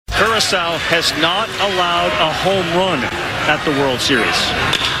Curacao has not allowed a home run at the World Series.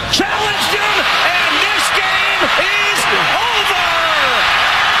 Challenged him, and this game is over!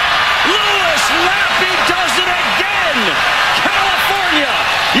 Louis Lappy does it again! California,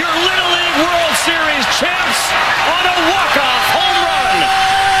 your Little League World Series champs on a walk-off home run!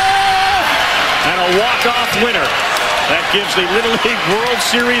 And a walk-off winner. That gives the Little League World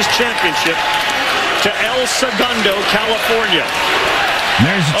Series championship to El Segundo, California.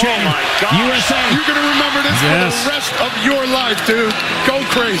 There's a chain. Oh my gosh. USA. You're going to remember this for the rest of your life, dude. Go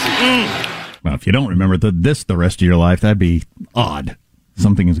crazy. Well, if you don't remember this the rest of your life, that'd be odd.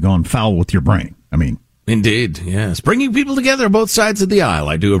 Something has gone foul with your brain. I mean. Indeed, yes. Bringing people together on both sides of the aisle.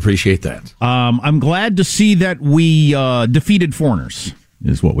 I do appreciate that. I'm glad to see that we defeated foreigners,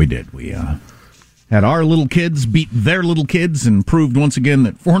 is what we did. We had our little kids beat their little kids and proved once again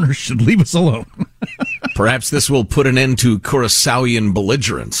that foreigners should leave us alone. Perhaps this will put an end to Curaçaoian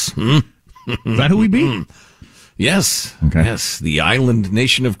belligerence. Is that who we beat? Yes. Okay. Yes. The island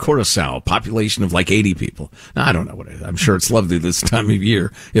nation of Curaçao, population of like 80 people. Now, I don't know what it is. I'm sure it's lovely this time of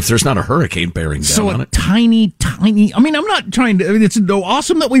year if there's not a hurricane bearing down on it. Tiny, I mean, I'm not trying to, it's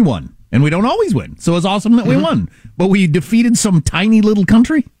awesome that we won, and we don't always win. So it's awesome that we won, but we defeated some tiny little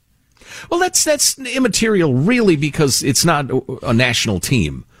country. Well, that's immaterial, really, because it's not a national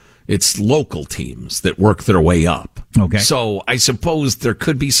team. It's local teams that work their way up. Okay. So I suppose there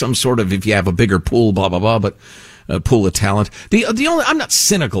could be some sort of, if you have a bigger pool, blah, blah, blah, but pool of talent. The only, I'm not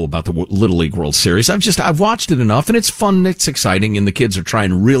cynical about the Little League World Series. I've watched it enough, and it's fun, it's exciting, and the kids are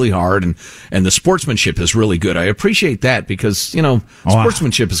trying really hard, and the sportsmanship is really good. I appreciate that because,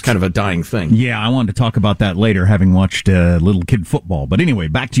 sportsmanship is kind of a dying thing. Yeah, I wanted to talk about that later, having watched little kid football. But anyway,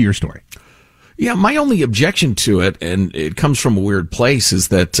 back to your story. Yeah, my only objection to it, and it comes from a weird place, is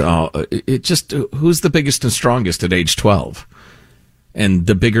that who's the biggest and strongest at age 12? And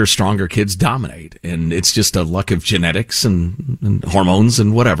the bigger, stronger kids dominate. And it's just a luck of genetics and hormones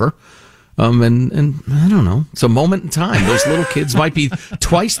and whatever. And I don't know. It's a moment in time. Those little kids might be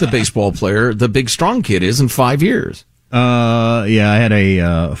twice the baseball player the big, strong kid is in 5 years. I had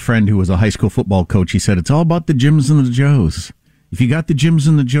a friend who was a high school football coach. He said, it's all about the Jims and the Joes. If you got the Jims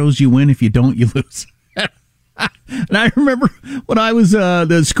and the Joes, you win. If you don't, you lose. And I remember when I was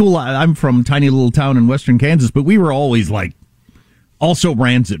the school, I'm from a tiny little town in western Kansas, but we were always like also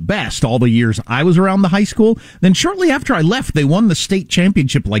Rans at best all the years I was around the high school. Then shortly after I left, they won the state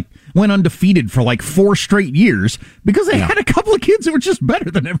championship, went undefeated for 4 straight years because they had a couple of kids that were just better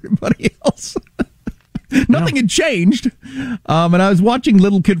than everybody else. Nothing had changed. And I was watching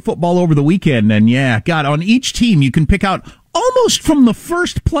little kid football over the weekend, and on each team you can pick out almost from the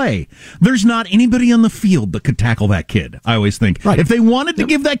first play. There's not anybody on the field that could tackle that kid, I always think. Right. If they wanted to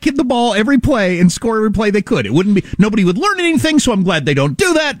give that kid the ball every play and score every play, they could. It wouldn't be, nobody would learn anything, so I'm glad they don't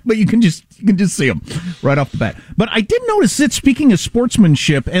do that, but you can just see them right off the bat. But I did notice that, speaking of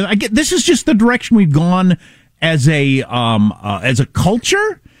sportsmanship, and I get this is just the direction we've gone as a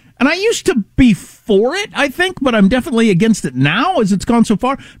culture. And I used to be for it, I think, but I'm definitely against it now as it's gone so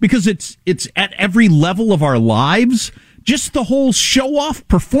far because it's at every level of our lives. Just the whole show-off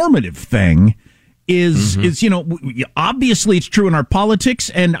performative thing is obviously it's true in our politics,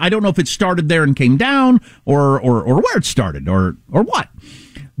 and I don't know if it started there and came down or where it started or what.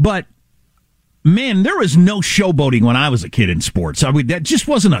 But man, there was no showboating when I was a kid in sports. I mean, that just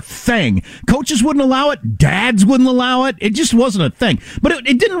wasn't a thing. Coaches wouldn't allow it. Dads wouldn't allow it. It just wasn't a thing. But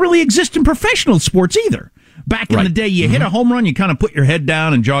it didn't really exist in professional sports either. Back in the day, you hit a home run, you kind of put your head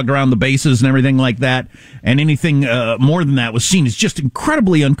down and jogged around the bases and everything like that. And anything more than that was seen as just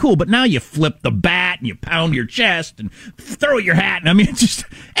incredibly uncool. But now you flip the bat and you pound your chest and throw your hat. And I mean,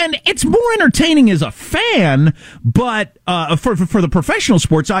 it's more entertaining as a fan. But for the professional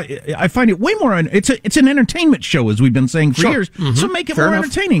sports, I find it way more. It's an entertainment show, as we've been saying for years. So make it more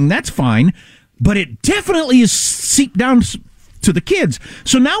entertaining. That's fine. But it definitely is seeped down to the kids.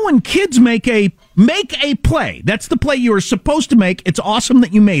 So now when kids make a play, that's the play you were supposed to make. It's awesome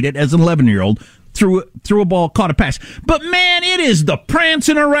that you made it as an 11-year-old, threw a ball, caught a pass. But man, it is the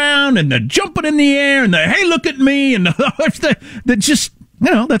prancing around and the jumping in the air and the hey, look at me, and the just,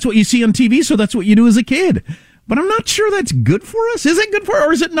 that's what you see on TV, so that's what you do as a kid. But I'm not sure that's good for us. Is it good for us,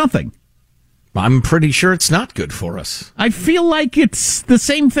 or is it nothing? I'm pretty sure it's not good for us. I feel like it's the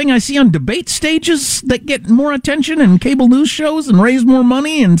same thing I see on debate stages that get more attention and cable news shows and raise more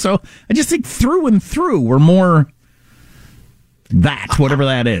money. And so I just think through and through we're more that, whatever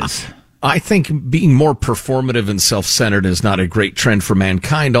that is. I think being more performative and self-centered is not a great trend for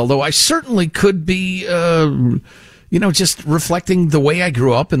mankind, although I certainly could be just reflecting the way I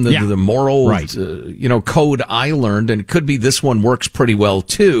grew up and the moral, code I learned. And it could be this one works pretty well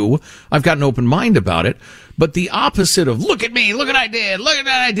too. I've got an open mind about it. But the opposite of look at me, look what I did, look at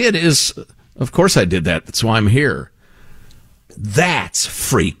what I did is, of course I did that. That's why I'm here. That's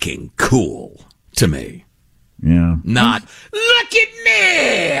freaking cool to me. Yeah. Not, look at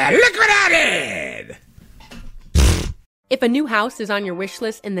me, look what I did. If a new house is on your wish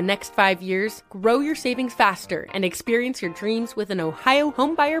list in the next 5 years, grow your savings faster and experience your dreams with an Ohio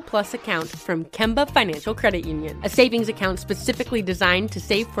Homebuyer Plus account from Kemba Financial Credit Union. A savings account specifically designed to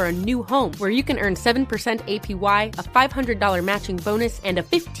save for a new home where you can earn 7% APY, a $500 matching bonus, and a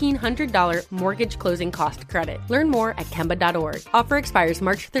 $1,500 mortgage closing cost credit. Learn more at Kemba.org. Offer expires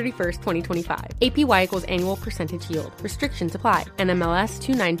March 31st, 2025. APY equals annual percentage yield. Restrictions apply. NMLS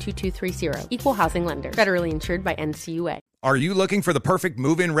 292230. Equal housing lender. Federally insured by NCUA. Are you looking for the perfect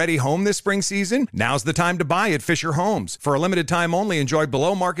move-in ready home this spring season? Now's the time to buy at Fisher Homes. For a limited time only, enjoy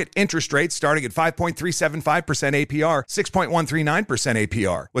below-market interest rates starting at 5.375% APR, 6.139%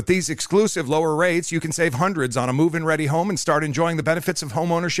 APR. With these exclusive lower rates, you can save hundreds on a move-in ready home and start enjoying the benefits of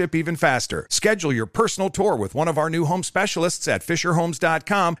home ownership even faster. Schedule your personal tour with one of our new home specialists at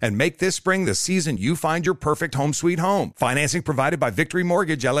FisherHomes.com and make this spring the season you find your perfect home sweet home. Financing provided by Victory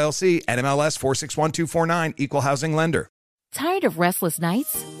Mortgage, LLC, NMLS 461249, Equal Housing Lender. Tired of restless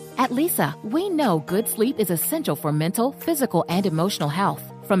nights? At Leesa, we know good sleep is essential for mental, physical, and emotional health.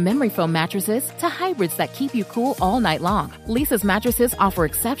 From memory foam mattresses to hybrids that keep you cool all night long, Leesa's mattresses offer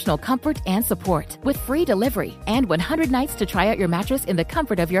exceptional comfort and support with free delivery and 100 nights to try out your mattress in the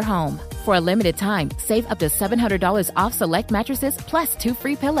comfort of your home. For a limited time, save up to $700 off select mattresses plus 2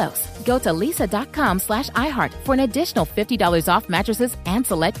 free pillows. Go to Leesa.com/iHeart for an additional $50 off mattresses and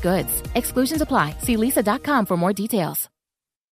select goods. Exclusions apply. See Leesa.com for more details.